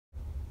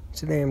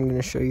Today I'm going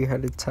to show you how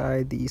to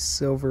tie the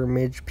silver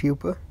Midge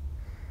Pupa.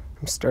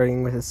 I'm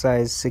starting with a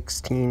size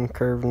 16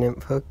 curved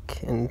nymph hook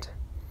and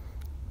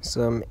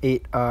some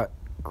 8/0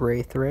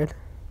 gray thread.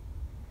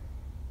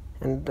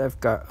 And I've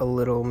got a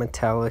little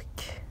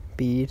metallic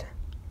bead.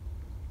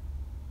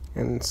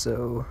 And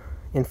so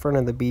in front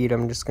of the bead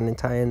I'm just going to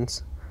tie in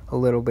a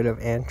little bit of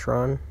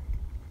Antron.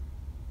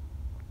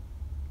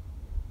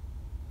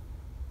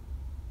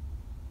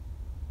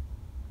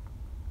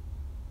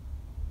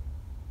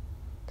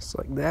 Just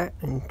like that,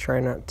 and try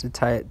not to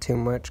tie it too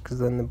much because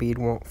then the bead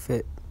won't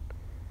fit.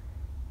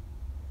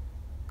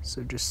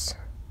 So just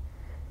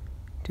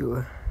do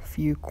a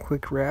few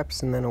quick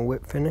wraps and then a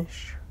whip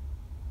finish.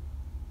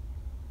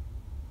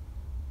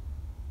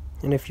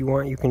 And if you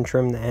want, you can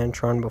trim the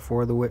Antron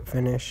before the whip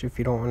finish if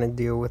you don't want to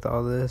deal with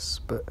all this,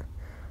 but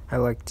I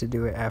like to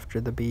do it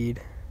after the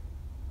bead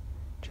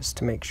just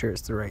to make sure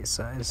it's the right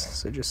size.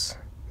 So just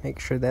make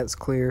sure that's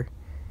clear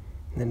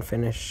and then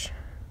finish.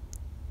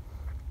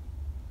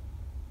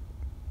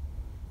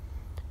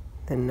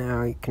 And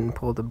now you can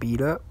pull the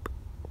bead up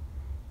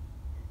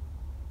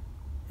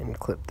and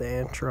clip the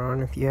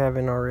Antron if you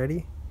haven't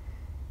already.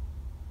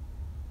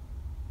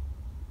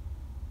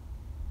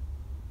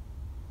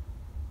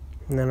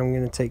 And then I'm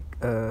going to take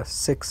a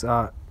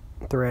 6/0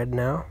 thread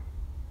now,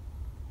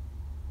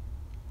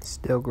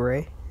 still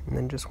gray, and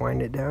then just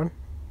wind it down.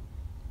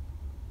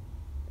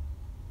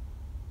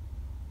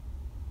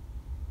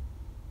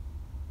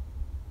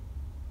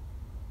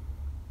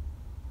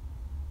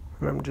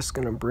 And I'm just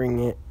going to bring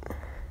it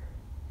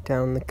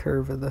down the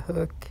curve of the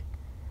hook,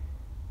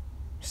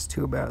 just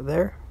to about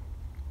there.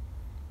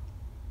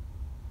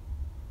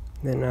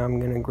 Then now I'm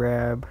going to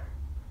grab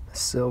a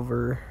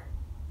silver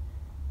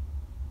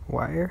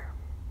wire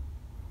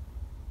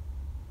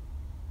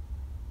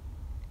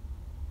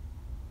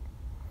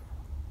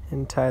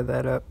and tie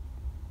that up.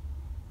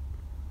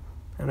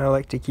 And I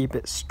like to keep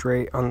it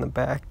straight on the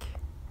back.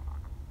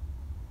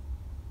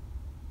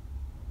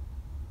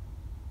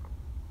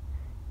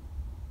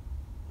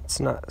 It's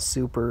not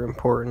super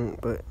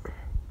important, but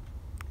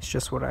it's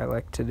just what I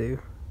like to do.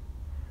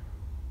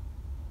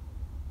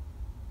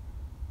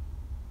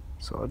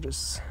 So I'll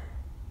just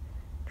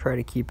try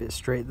to keep it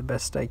straight the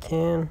best I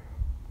can.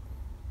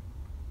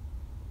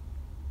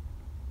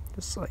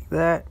 Just like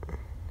that.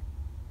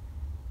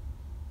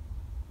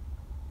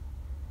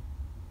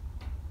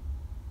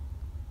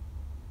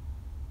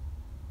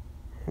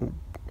 And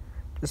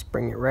just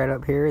bring it right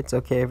up here. It's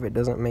okay if it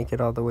doesn't make it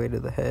all the way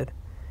to the head.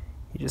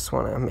 You just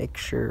want to make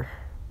sure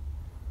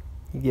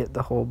you get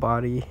the whole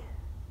body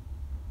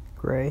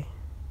gray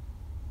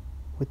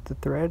with the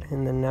thread,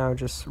 and then now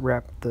just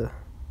wrap the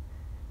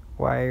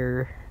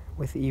wire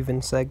with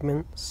even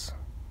segments.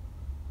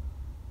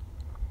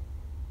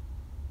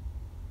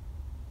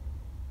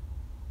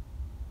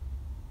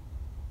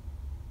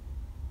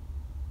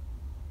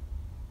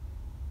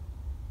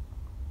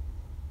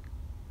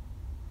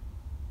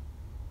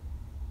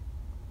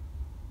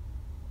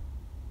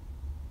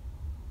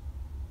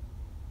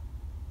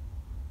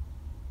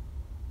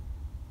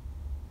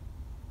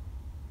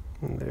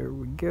 And there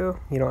we go.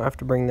 You don't have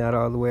to bring that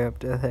all the way up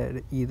to the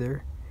head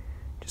either,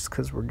 just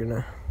because we're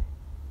gonna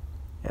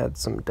add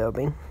some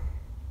dubbing.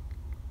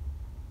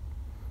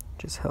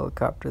 Just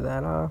helicopter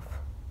that off.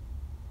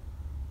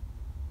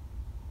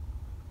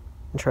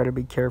 And try to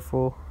be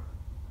careful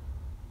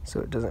so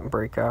it doesn't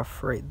break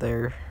off right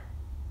there.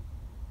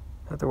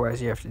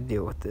 Otherwise you have to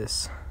deal with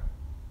this.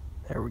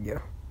 There we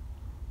go.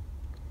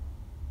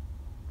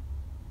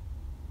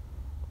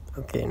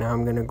 Okay, now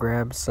I'm gonna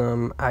grab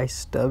some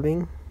ice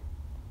dubbing.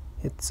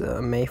 It's a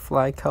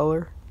Mayfly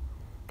color,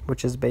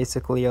 which is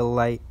basically a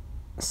light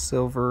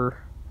silver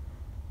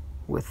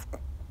with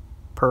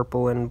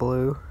purple and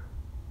blue.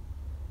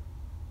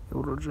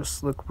 It'll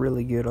just look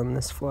really good on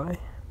this fly.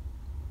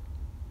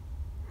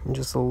 And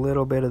just a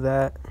little bit of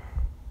that.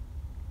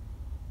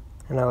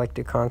 And I like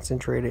to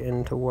concentrate it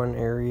into one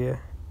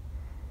area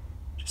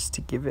just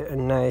to give it a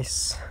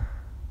nice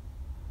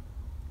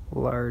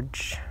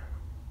large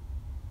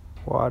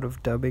wad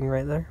of dubbing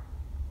right there.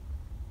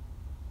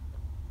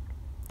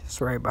 Just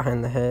right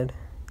behind the head.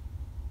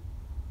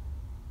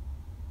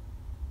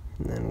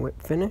 And then whip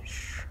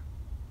finish.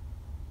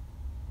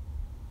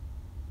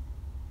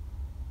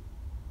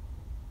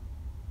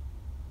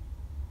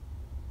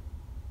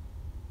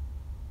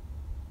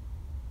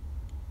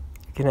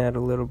 You can add a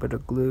little bit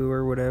of glue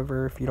or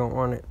whatever if you don't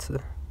want it to,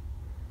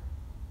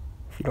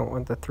 if you don't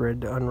want the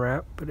thread to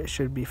unwrap, but it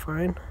should be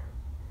fine.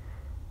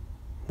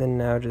 Then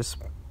now just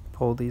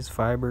pull these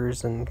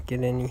fibers and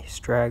get any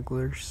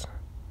stragglers.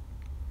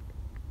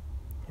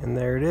 And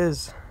there it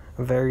is,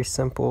 a very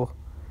simple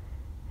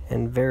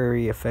and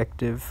very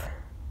effective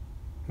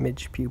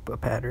Midge Pupa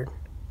pattern.